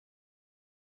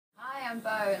I'm Bo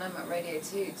and I'm at Radio 2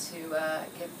 to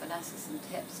give Vanessa some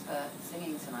tips for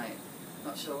singing tonight.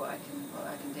 Not sure what I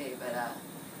can do, but I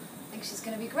think she's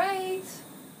going to be great.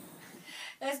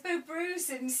 There's Bo Bruce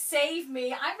and Save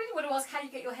Me. I really want to ask how you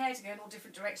get your hair to go in all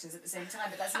different directions at the same time,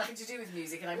 but that's nothing to do with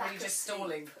music, and I'm really just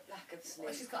stalling. Lack of sleep.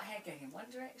 Well, she's got hair going in one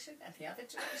direction and the other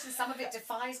direction. Some of it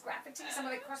defies gravity, some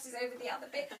of it crosses over the other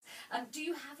bit. Do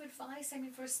you have advice, I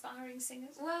mean, for aspiring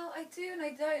singers? Well, I do and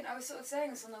I don't. I was sort of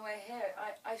saying this on the way here.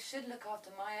 I should look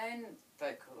after my own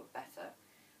vocal better.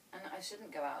 And I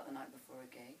shouldn't go out the night before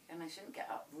a gig, and I shouldn't get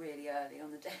up really early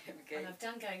on the day of a gig. And I've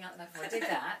done going out the night before. I did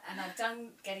that, and I've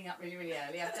done getting up really, really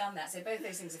early. I've done that, so both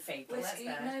those things are fatal.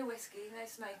 Whiskey, that's bad. no whiskey, no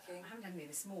smoking. I haven't had any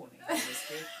this morning,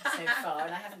 whiskey, so far,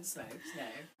 and I haven't smoked, no.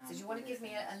 So do you want to give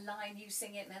me a line, you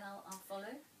sing it, and then I'll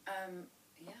follow?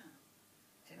 Yeah.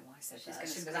 I don't know why I said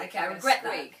She's that. going to I regret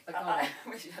that. But I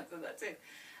wish you had done that too.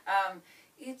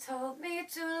 You told me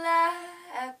to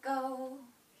let go.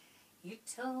 You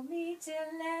told me to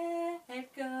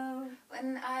let go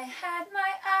when I had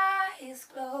my eyes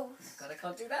closed. God, I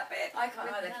can't do that bit. I can't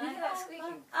either. Can you hear that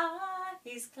squeaking?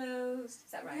 Eyes closed.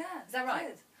 Is that right? Yeah. Is that right?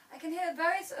 Good. I can hear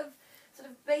very sort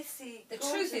of bassy. The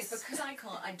truth is, because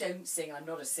I don't sing, I'm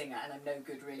not a singer, and I'm no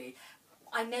good really.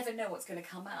 I never know what's going to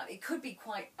come out. It could be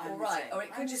quite alright, or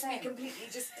it could just be completely,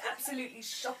 just absolutely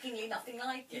shockingly nothing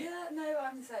like it. Yeah, no,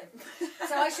 I'm the same.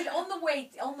 So I should, on the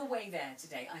way there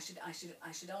today, I should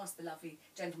ask the lovely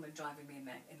gentleman driving me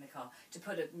in the car to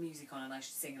put a music on, and I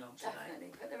should sing along.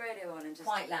 Definitely, put the radio on and just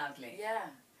quite loudly. Yeah,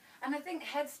 and I think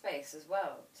headspace as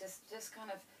well. Just kind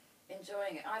of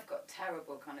enjoying it. I've got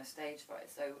terrible kind of stage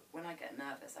fright, so when I get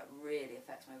nervous, that really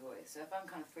affects my voice. So if I'm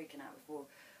kind of freaking out before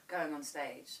going on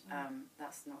stage,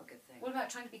 that's not a good thing. What about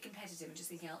trying to be competitive and just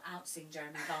thinking I'll out-sing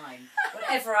Jeremy Vine?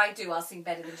 Whatever I do, I'll sing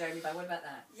better than Jeremy Vine. What about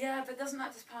that? Yeah, but doesn't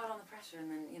that just pile on the pressure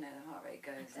and then, you know, the heart rate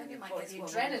goes? And you might get the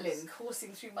adrenaline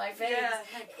coursing through my veins. Yeah,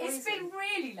 it's been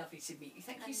really lovely to meet you.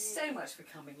 Thank you so much for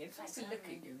coming in. It's nice to look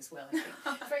at you as well, I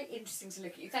think. Very interesting to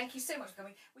look at you. Thank you so much for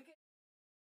coming.